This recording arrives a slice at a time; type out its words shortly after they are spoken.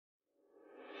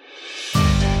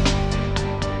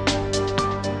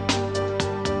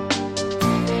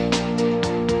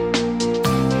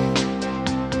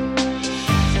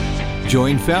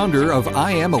Join founder of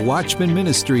I Am a Watchman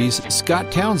Ministries,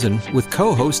 Scott Townsend, with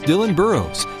co-host Dylan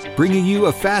Burrows, bringing you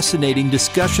a fascinating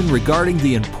discussion regarding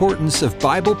the importance of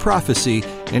Bible prophecy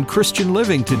and Christian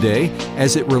living today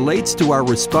as it relates to our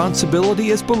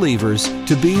responsibility as believers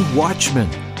to be watchmen.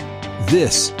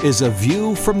 This is A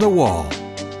View from the Wall.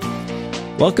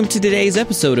 Welcome to today's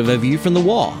episode of A View from the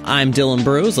Wall. I'm Dylan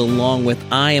Burrows, along with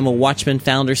I Am a Watchman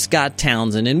founder Scott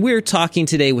Townsend, and we're talking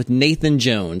today with Nathan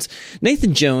Jones.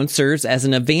 Nathan Jones serves as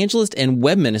an evangelist and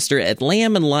web minister at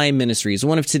Lamb and Lion Ministries,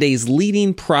 one of today's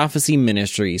leading prophecy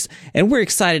ministries, and we're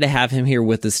excited to have him here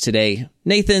with us today.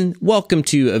 Nathan, welcome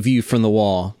to A View from the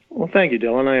Wall. Well, thank you,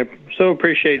 Dylan. I so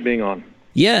appreciate being on.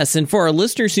 Yes, and for our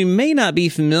listeners who may not be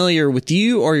familiar with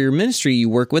you or your ministry you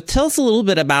work with, tell us a little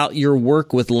bit about your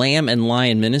work with Lamb and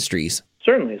Lion Ministries.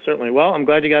 Certainly. Well, I'm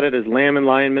glad you got it as Lamb and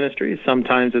Lion Ministries.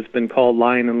 Sometimes it's been called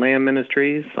Lion and Lamb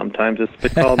Ministries. Sometimes it's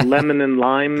been called Lemon and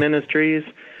Lime Ministries.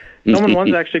 Someone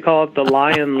once actually called it the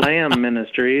Lion Lamb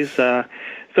Ministries. So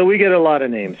we get a lot of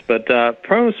names. But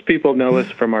most people know us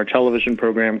from our television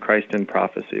program, Christ in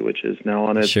Prophecy, which is now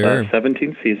on its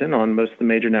 17th season on most of the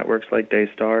major networks like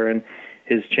Daystar and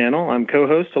his channel. I'm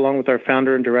co-host along with our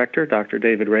founder and director, Dr.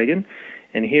 David Reagan.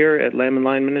 And here at Lamb and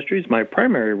Lion Ministries, my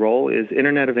primary role is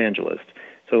internet evangelist.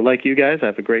 So like you guys, I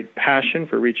have a great passion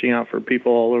for reaching out for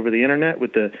people all over the internet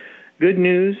with the good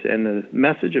news and the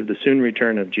message of the soon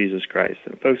return of Jesus Christ.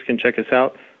 And folks can check us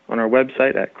out on our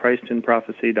website at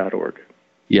christinprophecy.org.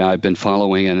 Yeah, I've been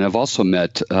following, and I've also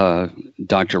met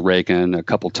Dr. Reagan a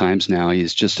couple times now.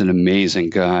 He's just an amazing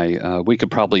guy. We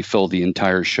could probably fill the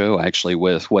entire show, actually,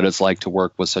 with what it's like to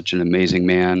work with such an amazing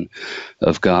man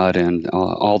of God and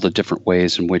all the different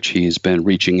ways in which he's been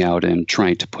reaching out and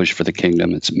trying to push for the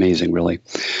kingdom. It's amazing, really.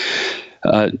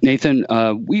 Nathan,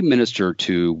 we minister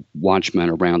to watchmen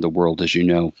around the world, as you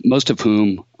know, most of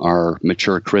whom are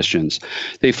mature Christians.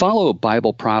 They follow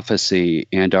Bible prophecy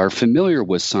and are familiar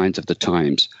with signs of the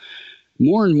times.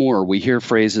 More and more, we hear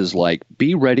phrases like,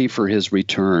 be ready for his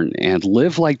return, and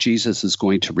live like Jesus is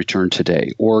going to return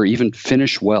today, or even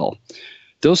finish well.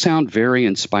 Those sound very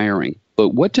inspiring, but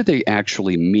what do they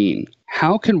actually mean?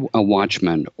 How can a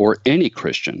watchman or any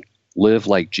Christian live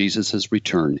like Jesus'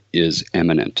 return is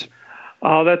imminent?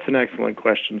 Oh, that's an excellent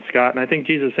question, Scott. And I think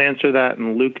Jesus answered that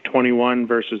in Luke 21,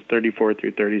 verses 34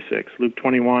 through 36. Luke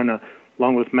 21,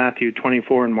 along with Matthew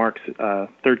 24 and Mark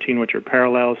 13, which are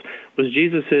parallels, was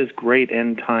Jesus' great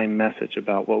end-time message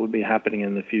about what would be happening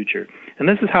in the future. And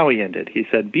this is how he ended. He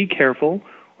said, be careful,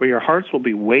 or your hearts will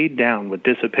be weighed down with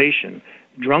dissipation,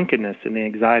 drunkenness, and the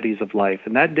anxieties of life.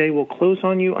 And that day will close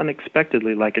on you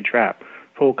unexpectedly like a trap,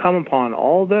 for it will come upon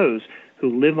all those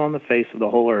who live on the face of the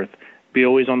whole earth. Be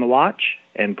always on the watch,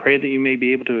 and pray that you may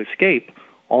be able to escape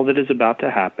all that is about to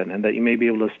happen, and that you may be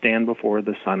able to stand before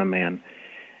the Son of Man.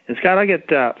 And Scott, I get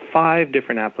 5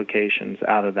 different applications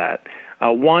out of that.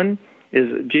 One is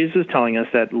Jesus telling us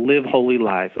that live holy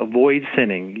lives, avoid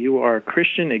sinning. You are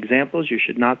Christian examples. You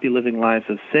should not be living lives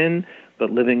of sin,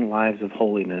 but living lives of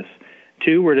holiness.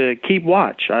 2, we're to keep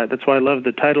watch. That's why I love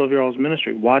the title of your all's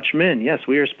ministry, Watchmen. Yes,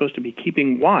 we are supposed to be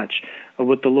keeping watch of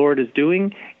what the Lord is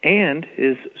doing and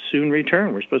his soon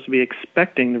return. We're supposed to be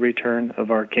expecting the return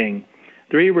of our King.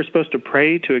 3, we're supposed to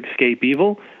pray to escape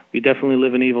evil. We definitely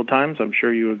live in evil times. I'm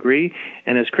sure you agree.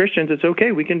 And as Christians, it's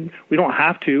okay. We don't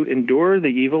have to endure the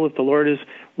evil if the Lord is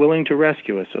willing to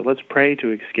rescue us. So let's pray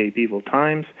to escape evil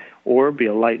times or be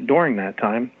a light during that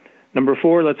time. Number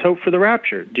 4, let's hope for the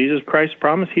rapture. Jesus Christ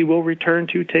promised he will return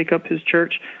to take up his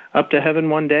church up to heaven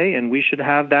one day, and we should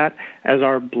have that as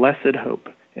our blessed hope.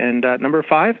 And number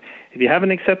 5, if you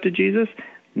haven't accepted Jesus,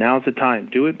 now's the time.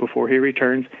 Do it before he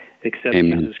returns. Accept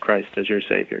Jesus Christ as your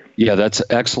Savior. Yeah, that's an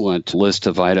excellent list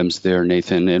of items there,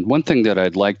 Nathan. And one thing that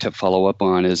I'd like to follow up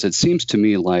on is it seems to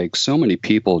me like so many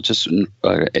people, just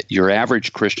your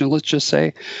average Christian, let's just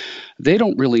say, they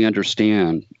don't really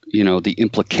understand, the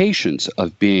implications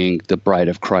of being the bride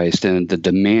of Christ and the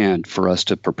demand for us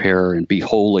to prepare and be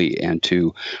holy and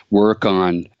to work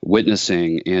on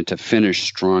witnessing and to finish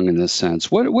strong in this sense.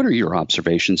 What are your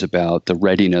observations about the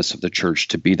readiness of the church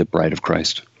to be the bride of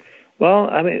Christ? Well,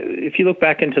 I mean, if you look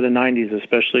back into the 90s,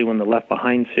 especially when the Left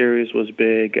Behind series was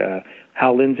big,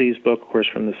 Hal Lindsey's book, of course,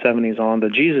 from the 70s on, the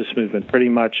Jesus movement pretty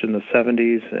much in the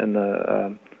 70s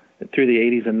and through the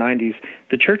 80s and 90s,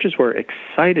 the churches were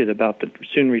excited about the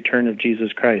soon return of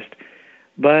Jesus Christ.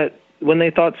 But when they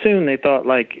thought soon, they thought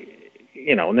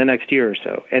in the next year or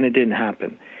so, and it didn't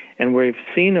happen. And we've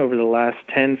seen over the last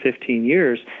 10, 15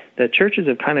 years that churches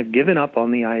have kind of given up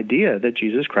on the idea that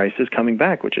Jesus Christ is coming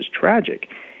back, which is tragic.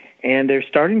 And they're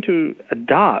starting to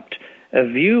adopt a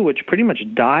view which pretty much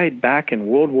died back in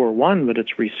World War I, but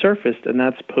it's resurfaced, and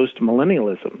that's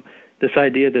post-millennialism. this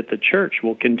idea that the church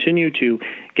will continue to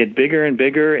get bigger and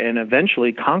bigger and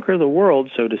eventually conquer the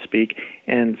world, so to speak,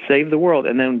 and save the world.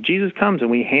 And then Jesus comes and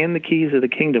we hand the keys of the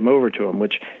kingdom over to him,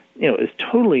 which is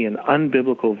totally an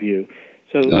unbiblical view.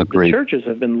 So the churches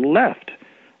have been left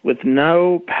with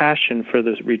no passion for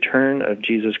the return of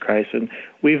Jesus Christ. And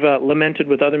we've lamented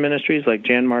with other ministries like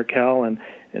Jan Markell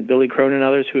and Billy Crone and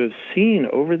others who have seen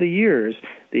over the years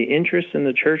the interest in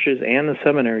the churches and the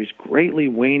seminaries greatly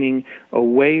waning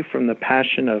away from the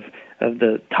passion of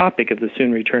the topic of the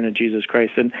soon return of Jesus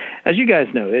Christ. And as you guys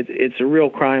know, it's a real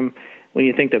crime when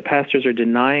you think that pastors are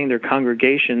denying their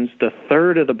congregations the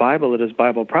third of the Bible that is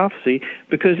Bible prophecy,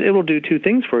 because it will do two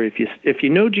things for you. If you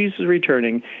know Jesus is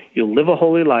returning, you'll live a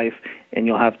holy life, and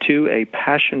you'll have, two, a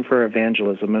passion for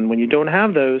evangelism. And when you don't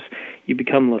have those, you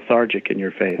become lethargic in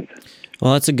your faith.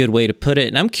 Well, that's a good way to put it.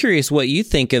 And I'm curious what you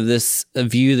think of this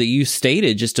view that you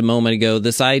stated just a moment ago,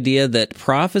 this idea that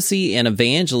prophecy and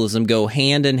evangelism go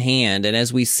hand in hand. And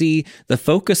as we see the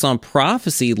focus on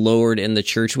prophecy lowered in the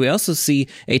church, we also see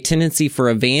a tendency for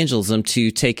evangelism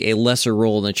to take a lesser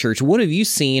role in the church. What have you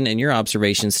seen in your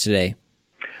observations today?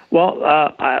 Well,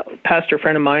 a pastor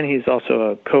friend of mine, he's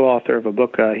also a co-author of a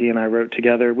book he and I wrote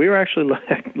together. We were actually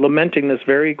lamenting this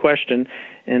very question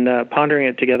and pondering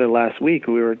it together last week.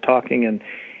 We were talking, and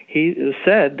he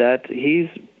said that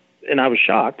and I was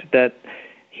shocked, that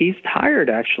he's tired,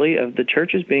 actually, of the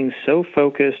churches being so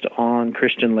focused on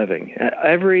Christian living.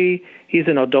 He's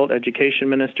an adult education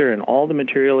minister, and all the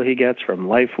material he gets from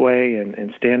Lifeway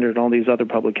and Standard and all these other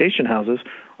publication houses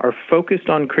are focused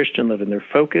on Christian living. They're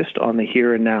focused on the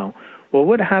here and now. Well,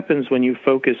 what happens when you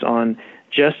focus on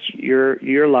just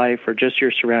your life or just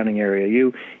your surrounding area?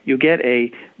 You get a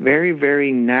very,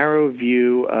 very narrow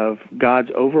view of God's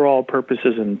overall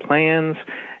purposes and plans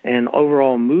and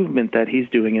overall movement that he's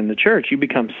doing in the church. You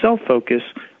become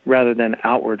self-focused rather than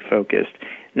outward-focused.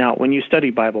 Now, when you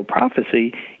study Bible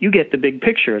prophecy, you get the big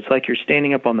picture. It's like you're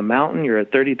standing up on the mountain, you're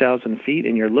at 30,000 feet,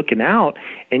 and you're looking out,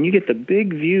 and you get the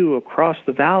big view across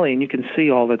the valley, and you can see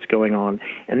all that's going on.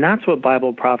 And that's what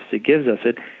Bible prophecy gives us.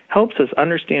 It helps us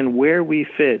understand where we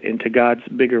fit into God's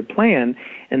bigger plan,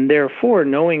 and therefore,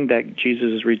 knowing that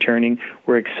Jesus is returning,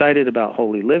 we're excited about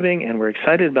holy living, and we're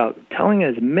excited about telling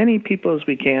as many people as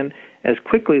we can, as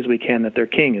quickly as we can, that their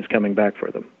King is coming back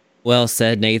for them. Well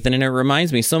said, Nathan, and it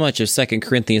reminds me so much of 2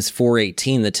 Corinthians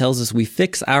 4:18 that tells us we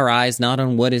fix our eyes not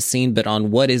on what is seen, but on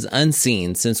what is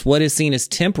unseen, since what is seen is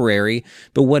temporary,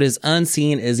 but what is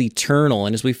unseen is eternal.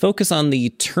 And as we focus on the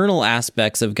eternal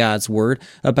aspects of God's Word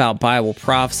about Bible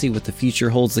prophecy, what the future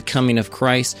holds, the coming of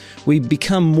Christ, we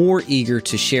become more eager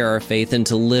to share our faith and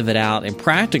to live it out in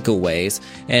practical ways.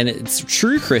 And it's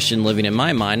true Christian living in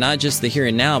my mind, not just the here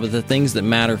and now, but the things that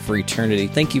matter for eternity.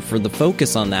 Thank you for the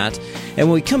focus on that. And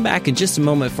when we come back in just a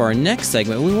moment for our next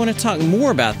segment, we want to talk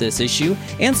more about this issue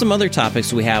and some other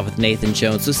topics we have with Nathan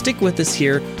Jones. So stick with us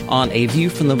here on A View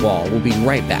from the Wall. We'll be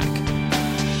right back.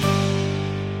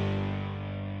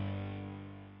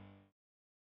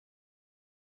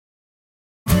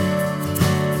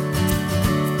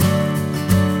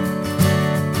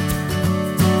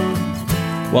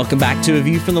 Welcome back to A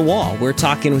View from the Wall. We're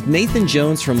talking with Nathan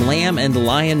Jones from Lamb and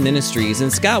Lion Ministries.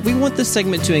 And Scott, we want this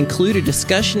segment to include a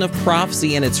discussion of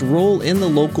prophecy and its role in the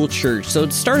local church. So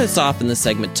to start us off in this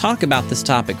segment, talk about this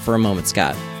topic for a moment,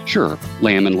 Scott. Sure.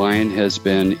 Lamb and Lion has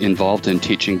been involved in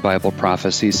teaching Bible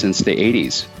prophecy since the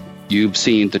 80s. You've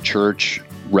seen the church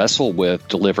wrestle with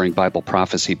delivering Bible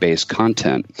prophecy-based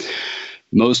content.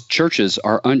 Most churches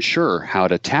are unsure how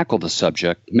to tackle the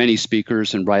subject. Many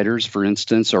speakers and writers, for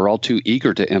instance, are all too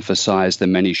eager to emphasize the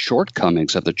many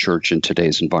shortcomings of the church in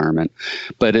today's environment.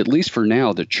 But at least for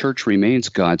now, the church remains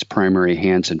God's primary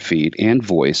hands and feet and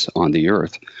voice on the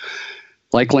earth.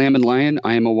 Like Lamb and Lion,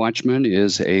 I Am a Watchman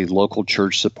is a local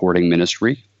church supporting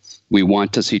ministry. We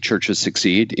want to see churches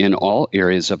succeed in all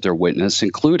areas of their witness,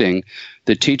 including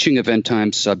the teaching of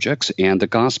end-time subjects and the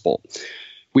gospel.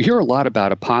 We hear a lot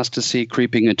about apostasy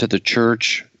creeping into the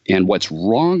church and what's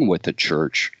wrong with the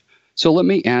church. So let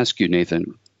me ask you,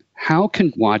 Nathan, how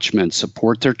can watchmen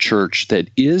support their church that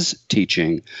is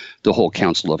teaching the whole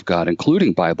counsel of God,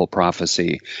 including Bible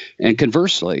prophecy? And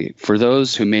conversely, for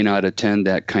those who may not attend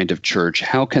that kind of church,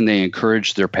 how can they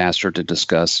encourage their pastor to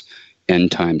discuss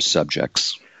end-time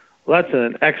subjects? Well, that's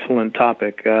an excellent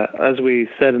topic. As we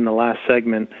said in the last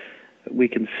segment, we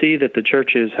can see that the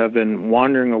churches have been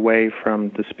wandering away from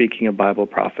the speaking of Bible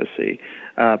prophecy.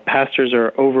 Pastors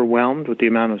are overwhelmed with the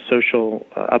amount of social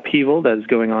upheaval that is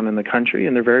going on in the country,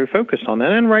 and they're very focused on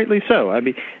that, and rightly so. I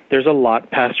mean, there's a lot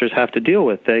pastors have to deal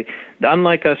with.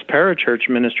 Unlike us parachurch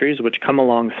ministries, which come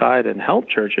alongside and help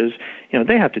churches,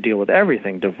 they have to deal with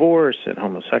everything: divorce and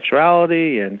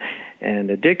homosexuality and and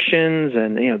addictions,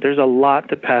 and there's a lot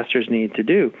that pastors need to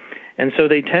do. And so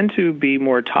they tend to be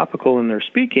more topical in their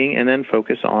speaking and then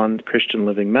focus on Christian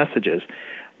living messages.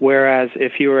 Whereas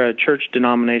if you were a church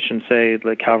denomination, say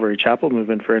the Calvary Chapel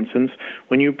movement, for instance,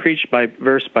 when you preach by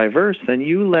verse, then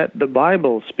you let the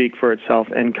Bible speak for itself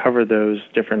and cover those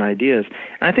different ideas.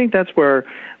 And I think that's where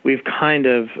we've kind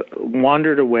of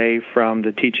wandered away from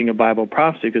the teaching of Bible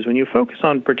prophecy, because when you focus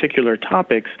on particular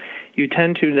topics, you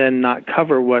tend to then not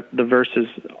cover what the verses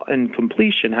in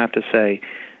completion have to say.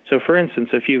 So, for instance,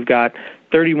 if you've got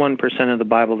 31% of the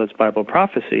Bible that's Bible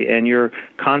prophecy, and you're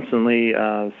constantly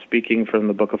speaking from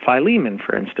the book of Philemon,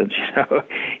 for instance,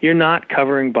 you're not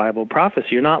covering Bible prophecy.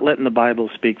 You're not letting the Bible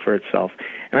speak for itself.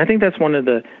 And I think that's one of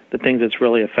the things that's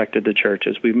really affected the church,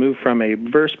 is we move from a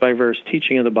verse-by-verse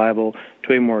teaching of the Bible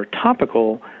to a more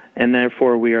topical, and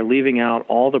therefore we are leaving out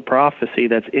all the prophecy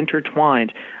that's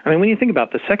intertwined. I mean, when you think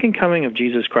about the second coming of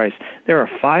Jesus Christ, there are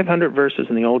 500 verses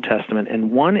in the Old Testament,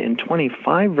 and 1 in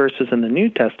 25 verses in the New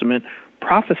Testament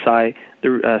prophesy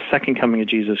the second coming of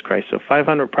Jesus Christ. So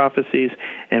 500 prophecies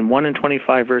and 1 in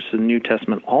 25 verses in the New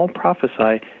Testament all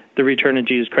prophesy the return of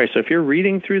Jesus Christ. So if you're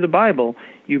reading through the Bible,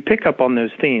 you pick up on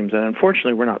those themes, and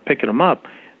unfortunately we're not picking them up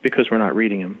because we're not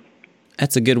reading them.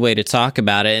 That's a good way to talk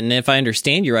about it. And if I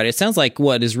understand you right, it sounds like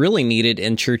what is really needed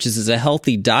in churches is a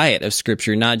healthy diet of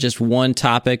Scripture, not just one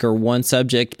topic or one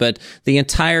subject, but the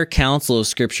entire counsel of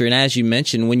Scripture. And as you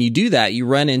mentioned, when you do that, you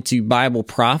run into Bible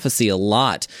prophecy a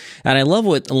lot. And I love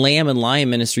what Lamb and Lion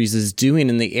Ministries is doing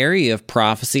in the area of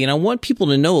prophecy. And I want people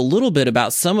to know a little bit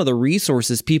about some of the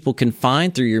resources people can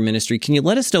find through your ministry. Can you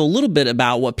let us know a little bit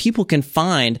about what people can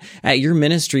find at your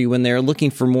ministry when they're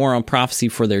looking for more on prophecy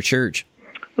for their church?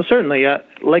 Well, certainly.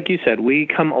 Like you said, we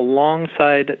come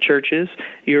alongside churches.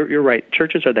 You're right.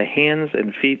 Churches are the hands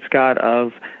and feet, Scott,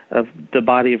 of the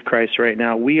body of Christ right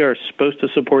now. We are supposed to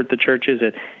support the churches.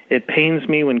 It pains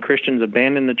me when Christians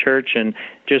abandon the church and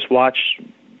just watch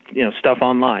stuff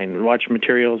online, watch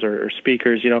materials or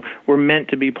speakers. We're meant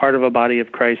to be part of a body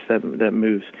of Christ that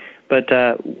moves. But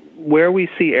where we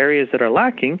see areas that are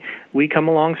lacking, we come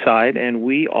alongside and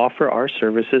we offer our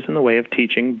services in the way of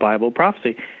teaching Bible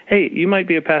prophecy. Hey, you might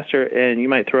be a pastor and you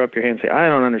might throw up your hand and say, I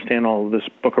don't understand all of this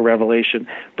book of Revelation,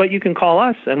 but you can call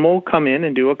us and we'll come in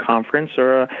and do a conference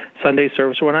or a Sunday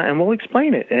service or whatnot, and we'll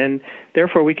explain it. And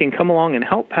therefore we can come along and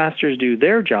help pastors do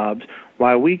their jobs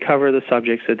while we cover the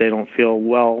subjects that they don't feel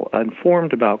well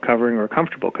informed about covering or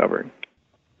comfortable covering.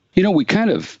 We kind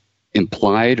of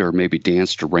implied or maybe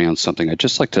danced around something. I'd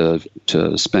just like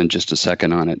to spend just a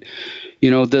second on it.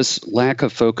 This lack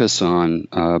of focus on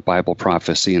Bible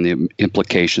prophecy and the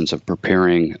implications of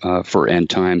preparing for end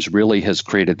times really has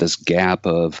created this gap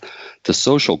of the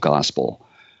social gospel.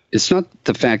 It's not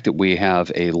the fact that we have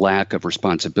a lack of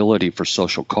responsibility for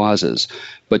social causes,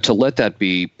 but to let that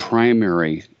be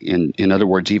primary, in other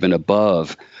words, even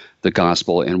above the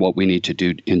gospel and what we need to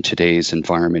do in today's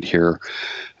environment here.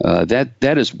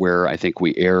 That is where I think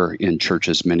we err in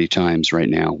churches many times right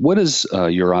now. What is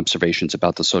your observations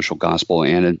about the social gospel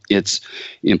and its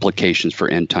implications for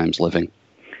end times living?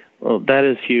 Well, that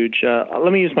is huge.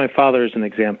 Let me use my father as an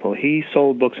example. He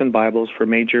sold books and Bibles for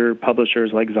major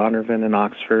publishers like Zondervan and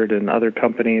Oxford and other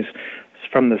companies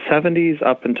from the 70s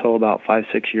up until about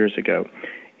 5-6 years ago.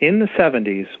 In the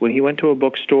 70s, when he went to a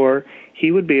bookstore,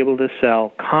 he would be able to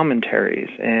sell commentaries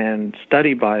and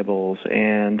study Bibles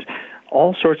and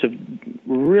all sorts of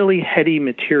really heady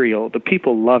material. The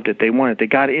people loved it. They wanted it. They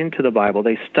got into the Bible.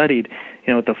 They studied,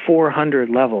 at the 400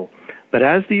 level. But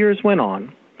as the years went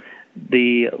on,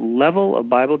 the level of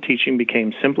Bible teaching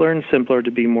became simpler and simpler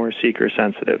to be more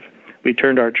seeker-sensitive. We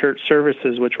turned our church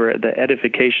services, which were the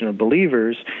edification of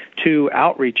believers, to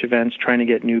outreach events trying to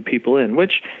get new people in,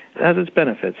 which has its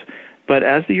benefits. But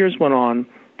as the years went on,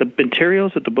 the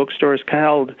materials that the bookstores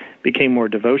held became more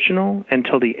devotional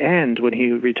until the end, when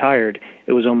he retired,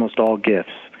 it was almost all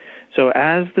gifts. So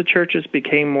as the churches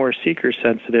became more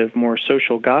seeker-sensitive, more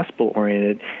social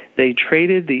gospel-oriented, they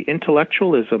traded the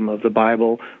intellectualism of the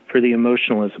Bible for the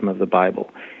emotionalism of the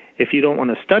Bible. If you don't want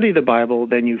to study the Bible,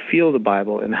 then you feel the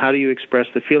Bible. And how do you express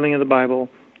the feeling of the Bible?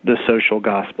 The social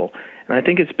gospel. And I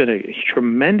think it's been a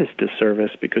tremendous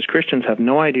disservice because Christians have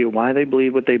no idea why they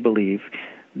believe what they believe.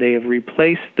 They have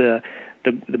replaced the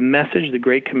message, the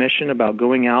Great Commission about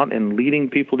going out and leading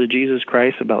people to Jesus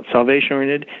Christ, about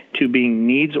salvation-oriented, to being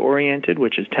needs-oriented,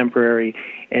 which is temporary,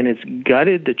 and it's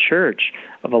gutted the church.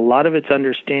 of a lot of its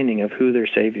understanding of who their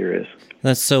Savior is.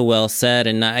 That's so well said.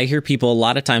 And I hear people a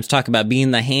lot of times talk about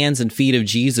being the hands and feet of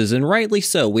Jesus, and rightly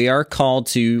so. We are called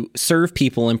to serve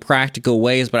people in practical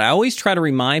ways, but I always try to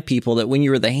remind people that when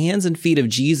you're the hands and feet of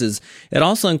Jesus, it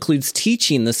also includes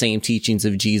teaching the same teachings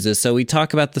of Jesus. So we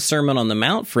talk about the Sermon on the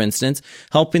Mount, for instance,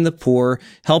 helping the poor,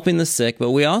 helping the sick,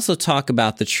 but we also talk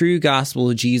about the true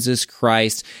gospel of Jesus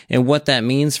Christ and what that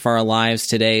means for our lives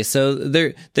today. So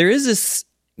there is this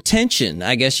tension,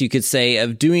 I guess you could say,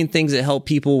 of doing things that help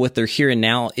people with their here and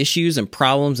now issues and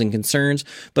problems and concerns,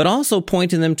 but also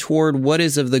pointing them toward what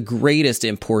is of the greatest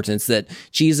importance, that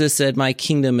Jesus said, "My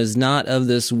kingdom is not of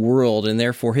this world," and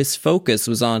therefore his focus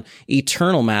was on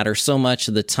eternal matters so much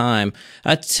of the time.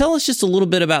 Tell us just a little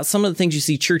bit about some of the things you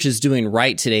see churches doing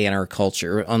right today in our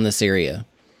culture on this area.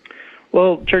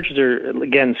 Well, churches are,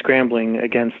 again, scrambling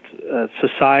against a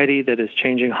society that is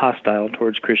changing hostile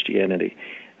towards Christianity.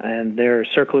 And they're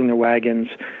circling their wagons.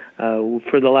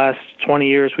 For the last 20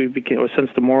 years,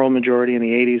 since the moral majority in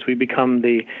the 80s, we've become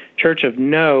the church of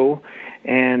no,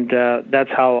 and that's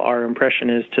how our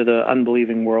impression is to the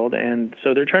unbelieving world. And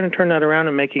so they're trying to turn that around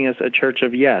and making us a church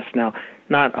of yes. Now,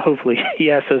 not hopefully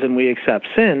yes as in we accept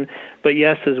sin, but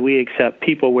yes as we accept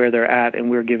people where they're at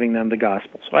and we're giving them the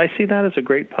gospel. So I see that as a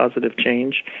great positive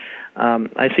change.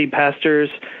 I see pastors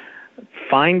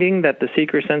finding that the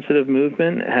seeker-sensitive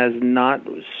movement has not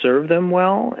served them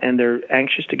well, and they're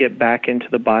anxious to get back into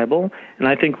the Bible. And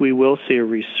I think we will see a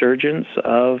resurgence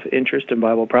of interest in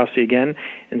Bible prophecy again.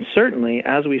 And certainly,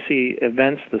 as we see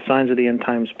events, the signs of the end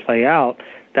times play out,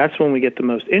 that's when we get the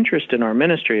most interest in our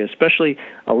ministry, especially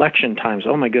election times.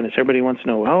 Oh, my goodness, everybody wants to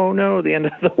know, oh, no, the end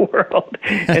of the world.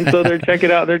 And so they're checking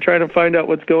it out. They're trying to find out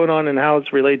what's going on and how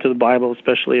it's related to the Bible,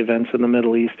 especially events in the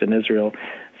Middle East and Israel.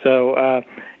 So,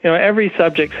 every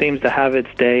subject seems to have its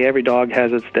day. Every dog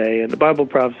has its day, and the Bible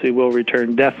prophecy will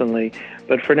return definitely.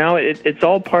 But for now, it's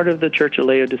all part of the Church of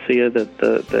Laodicea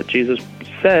that Jesus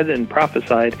said and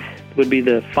prophesied would be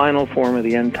the final form of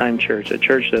the end-time church, a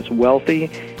church that's wealthy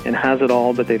and has it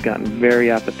all, but they've gotten very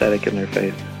apathetic in their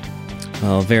faith.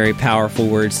 Well, very powerful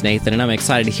words, Nathan, and I'm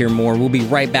excited to hear more. We'll be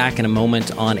right back in a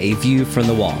moment on A View from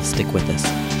the Wall. Stick with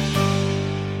us.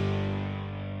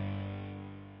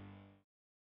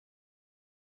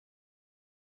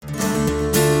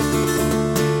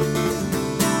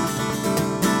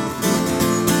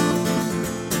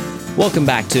 Welcome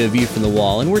back to A View from the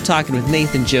Wall, and we're talking with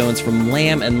Nathan Jones from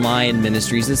Lamb and Lion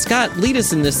Ministries. And Scott, lead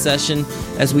us in this session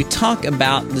as we talk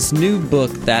about this new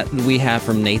book that we have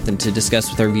from Nathan to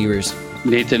discuss with our viewers.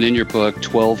 Nathan, in your book,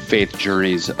 12 Faith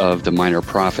Journeys of the Minor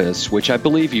Prophets, which I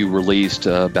believe you released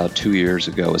about 2 years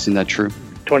ago. Isn't that true?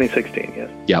 2016, yes.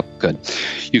 Yep, good.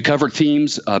 You covered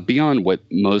themes beyond what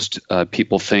most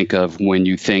people think of when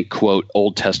you think, quote,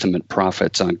 Old Testament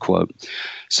prophets, unquote.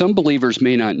 Some believers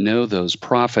may not know those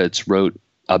prophets wrote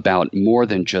about more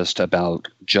than just about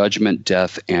judgment,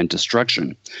 death, and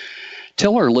destruction.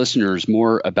 Tell our listeners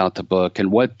more about the book and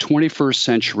what 21st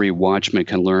century watchmen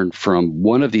can learn from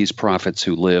one of these prophets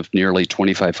who lived nearly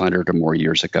 2,500 or more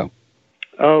years ago.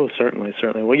 Oh, certainly.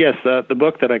 Well, yes, the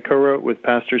book that I co-wrote with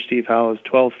Pastor Steve Howell is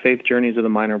 12 Faith Journeys of the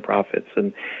Minor Prophets.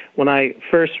 And when I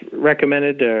first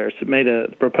recommended or made a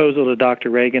proposal to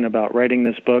Dr. Reagan about writing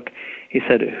this book, he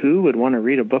said, who would want to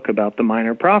read a book about the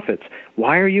minor prophets?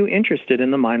 Why are you interested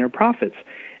in the minor prophets?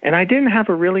 And I didn't have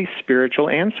a really spiritual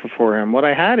answer for him. What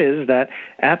I had is that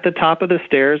at the top of the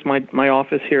stairs, my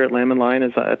office here at Lamb and Lion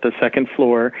is at the second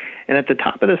floor, and at the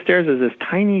top of the stairs is this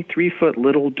tiny 3-foot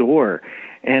little door.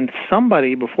 And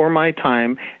somebody before my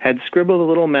time had scribbled a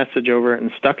little message over it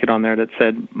and stuck it on there that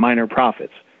said minor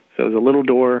prophets. So it was a little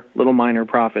door, little minor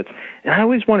prophets. And I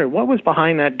always wondered what was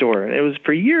behind that door. It was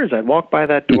for years I'd walk by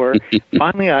that door.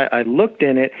 Finally, I looked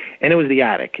in it, and it was the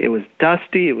attic. It was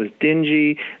dusty. It was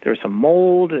dingy. There was some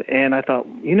mold. And I thought,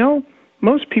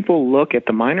 most people look at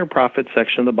the minor prophets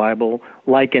section of the Bible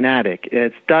like an attic.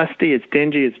 It's dusty, it's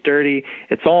dingy, it's dirty.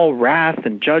 It's all wrath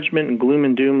and judgment and gloom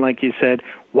and doom, like you said.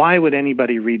 Why would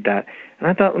anybody read that? And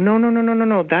I thought,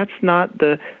 no, that's not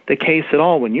the case at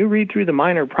all. When you read through the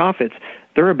minor prophets,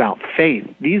 they're about faith.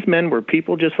 These men were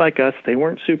people just like us. They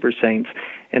weren't super saints.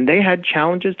 And they had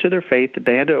challenges to their faith that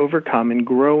they had to overcome and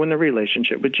grow in the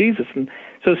relationship with Jesus. And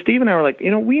so Steve and I were like,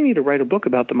 we need to write a book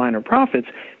about the minor prophets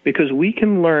because we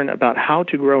can learn about how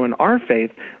to grow in our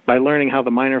faith by learning how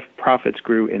the minor prophets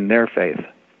grew in their faith.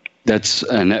 That's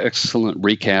an excellent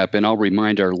recap, and I'll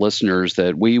remind our listeners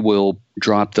that we will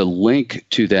drop the link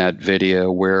to that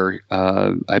video where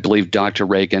I believe Dr.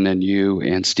 Reagan and you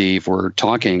and Steve were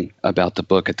talking about the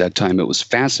book at that time. It was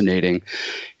fascinating,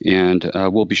 and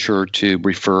we'll be sure to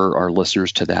refer our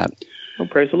listeners to that. Oh,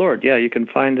 praise the Lord. Yeah, you can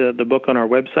find the book on our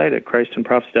website at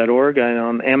christandprophecy.org, and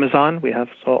on Amazon we have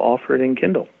offered in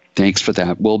Kindle. Thanks for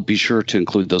that. We'll be sure to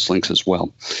include those links as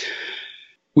well.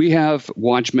 We have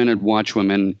watchmen and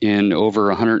watchwomen in over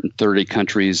 130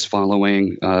 countries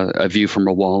following A View from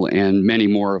a Wall, and many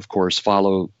more, of course,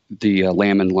 follow the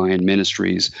Lamb and Lion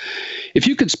Ministries. If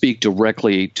you could speak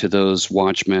directly to those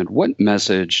watchmen, what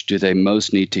message do they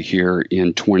most need to hear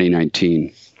in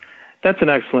 2019? That's an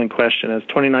excellent question. As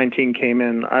 2019 came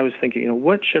in, I was thinking,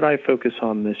 what should I focus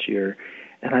on this year?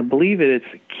 And I believe it's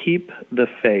keep the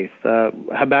faith.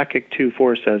 Habakkuk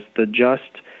 2:4 says, the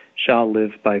just shall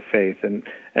live by faith. And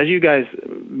as you guys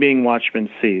being watchmen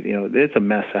see, it's a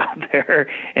mess out there,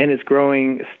 and it's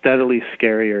growing steadily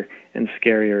scarier and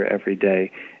scarier every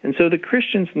day. And so the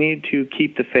Christians need to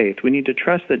keep the faith. We need to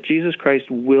trust that Jesus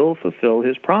Christ will fulfill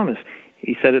his promise.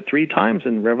 He said it 3 times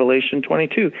in Revelation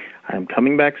 22. I am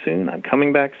coming back soon. I'm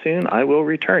coming back soon. I will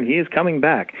return. He is coming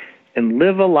back. And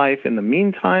live a life in the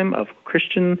meantime of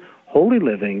Christian holy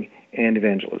living and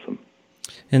evangelism.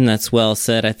 And that's well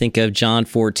said. I think of John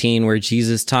 14, where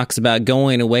Jesus talks about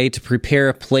going away to prepare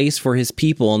a place for his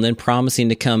people and then promising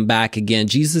to come back again.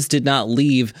 Jesus did not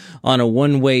leave on a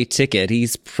one-way ticket.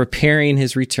 He's preparing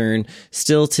his return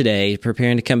still today,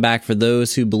 preparing to come back for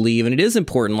those who believe. And it is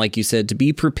important, like you said, to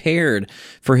be prepared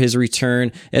for his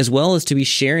return, as well as to be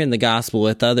sharing the gospel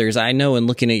with others. I know in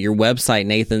looking at your website,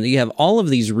 Nathan, that you have all of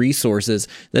these resources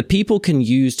that people can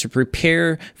use to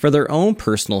prepare for their own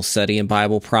personal study in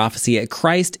Bible prophecy at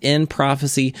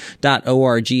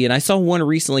christinprophecy.org. And I saw one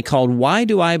recently called Why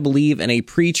Do I Believe in a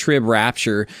Pre-Trib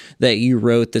Rapture that you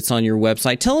wrote that's on your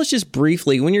website. Tell us just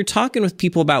briefly, when you're talking with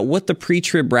people about what the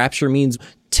pre-trib rapture means,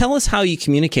 tell us how you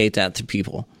communicate that to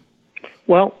people.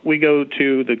 Well, we go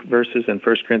to the verses in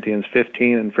 1 Corinthians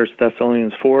 15 and 1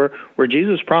 Thessalonians 4, where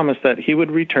Jesus promised that he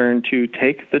would return to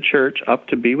take the church up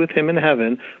to be with him in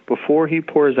heaven before he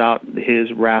pours out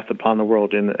his wrath upon the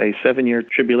world in a 7-year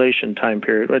tribulation time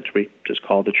period, which we just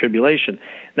call the tribulation.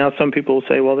 Now, some people will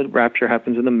say, well, the rapture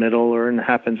happens in the middle or it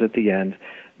happens at the end.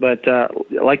 But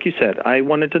like you said, I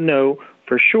wanted to know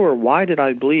for sure, why did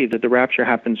I believe that the rapture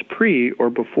happens pre or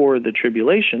before the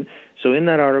tribulation? So in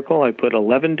that article, I put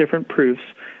 11 different proofs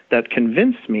that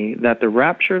convinced me that the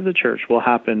rapture of the church will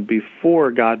happen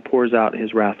before God pours out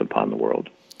his wrath upon the world.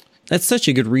 That's such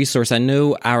a good resource. I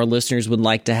know our listeners would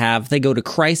like to have. If they go to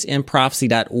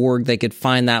christinprophecy.org, they could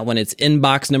find that one. It's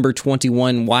inbox number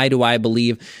 21, Why Do I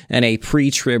Believe in a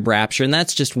Pre-Trib Rapture? And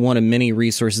that's just one of many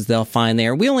resources they'll find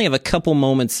there. We only have a couple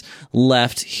moments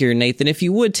left here, Nathan. If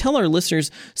you would, tell our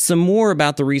listeners some more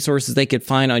about the resources they could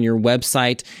find on your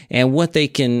website and what they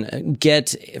can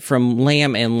get from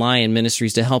Lamb and Lion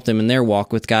Ministries to help them in their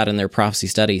walk with God and their prophecy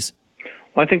studies.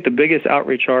 Well, I think the biggest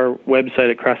outreach our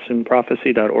website at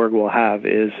christinprophecy.org will have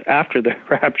is after the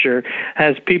rapture,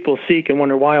 as people seek and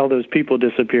wonder why all those people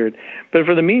disappeared. But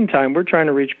for the meantime, we're trying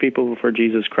to reach people for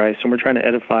Jesus Christ, and we're trying to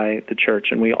edify the church.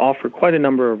 And we offer quite a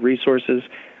number of resources.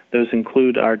 Those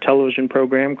include our television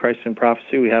program, Christ in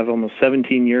Prophecy. We have almost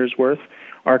 17 years' worth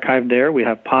archived there. We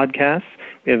have podcasts.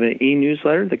 We have an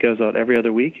e-newsletter that goes out every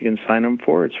other week. You can sign up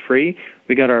for. It's free.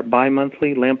 We got our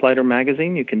bi-monthly Lamplighter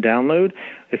magazine you can download.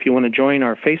 If you want to join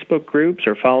our Facebook groups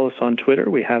or follow us on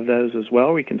Twitter, we have those as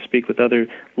well. We can speak with other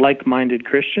like-minded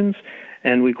Christians.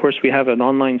 And of course, we have an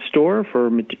online store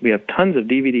we have tons of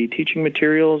DVD teaching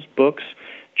materials, books,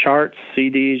 charts,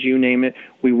 CDs, you name it.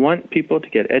 We want people to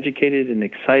get educated and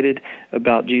excited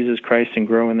about Jesus Christ and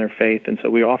grow in their faith. And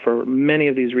so we offer many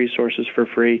of these resources for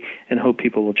free and hope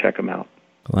people will check them out.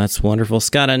 Well, that's wonderful.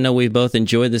 Scott, I know we've both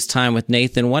enjoyed this time with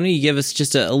Nathan. Why don't you give us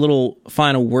just a little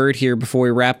final word here before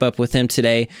we wrap up with him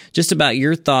today, just about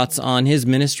your thoughts on his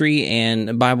ministry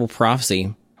and Bible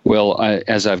prophecy? Well,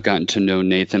 as I've gotten to know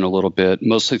Nathan a little bit,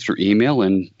 mostly through email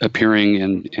and appearing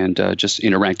and just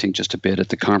interacting just a bit at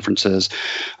the conferences,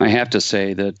 I have to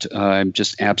say that I'm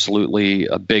just absolutely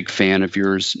a big fan of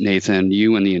yours, Nathan.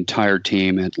 You and the entire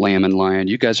team at Lamb and Lion,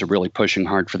 you guys are really pushing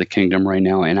hard for the kingdom right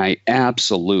now, and I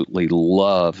absolutely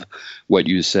love what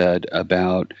you said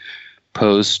about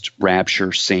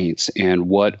post-rapture saints and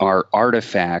what our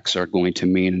artifacts are going to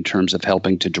mean in terms of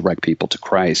helping to direct people to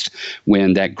Christ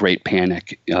when that great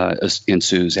panic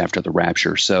ensues after the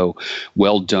rapture. So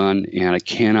well done, and I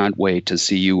cannot wait to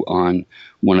see you on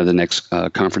one of the next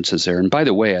conferences there. And by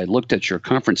the way, I looked at your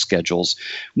conference schedules.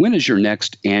 When is your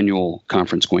next annual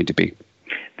conference going to be?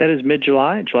 That is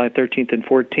mid-July, July 13th and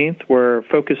 14th. We're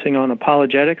focusing on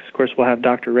apologetics. Of course, we'll have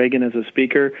Dr. Reagan as a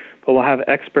speaker, but we'll have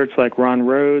experts like Ron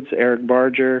Rhodes, Eric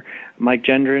Barger, Mike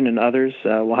Gendron, and others.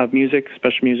 We'll have music,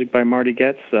 special music by Marty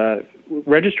Getz.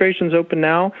 Registration's open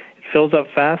now. It fills up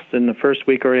fast. In the first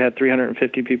week, already had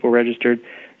 350 people registered.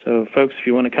 So, folks, if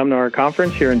you want to come to our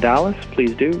conference here in Dallas,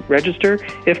 please do register.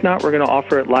 If not, we're going to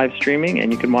offer it live streaming,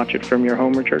 and you can watch it from your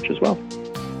home or church as well.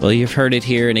 Well, you've heard it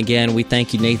here, and again, we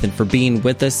thank you, Nathan, for being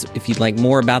with us. If you'd like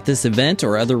more about this event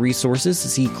or other resources,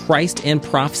 see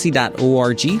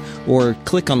christandprophecy.org or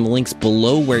click on the links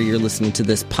below where you're listening to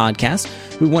this podcast.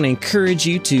 We want to encourage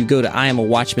you to go to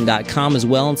IamAWatchman.com as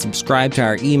well and subscribe to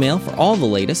our email for all the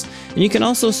latest. And you can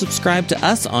also subscribe to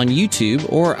us on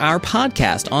YouTube or our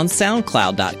podcast on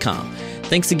SoundCloud.com.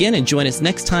 Thanks again, and join us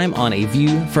next time on A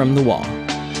View from the Wall.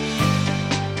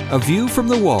 A View from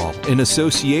the Wall, in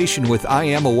association with I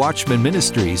Am a Watchman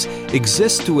Ministries,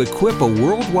 exists to equip a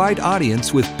worldwide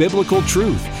audience with biblical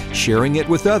truth, sharing it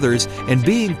with others, and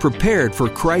being prepared for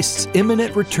Christ's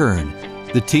imminent return.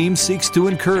 The team seeks to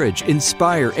encourage,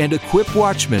 inspire, and equip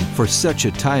watchmen for such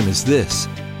a time as this.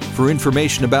 For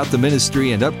information about the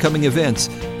ministry and upcoming events,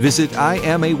 visit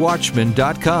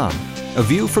IamAWatchman.com. A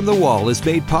View from the Wall is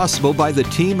made possible by the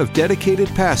team of dedicated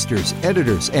pastors,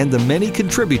 editors, and the many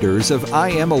contributors of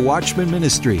I Am a Watchman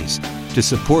Ministries. To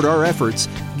support our efforts,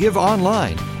 give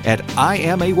online at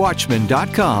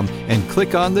IamAWatchman.com and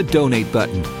click on the Donate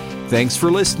button. Thanks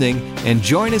for listening, and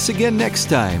join us again next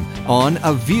time on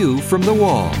A View from the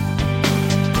Wall.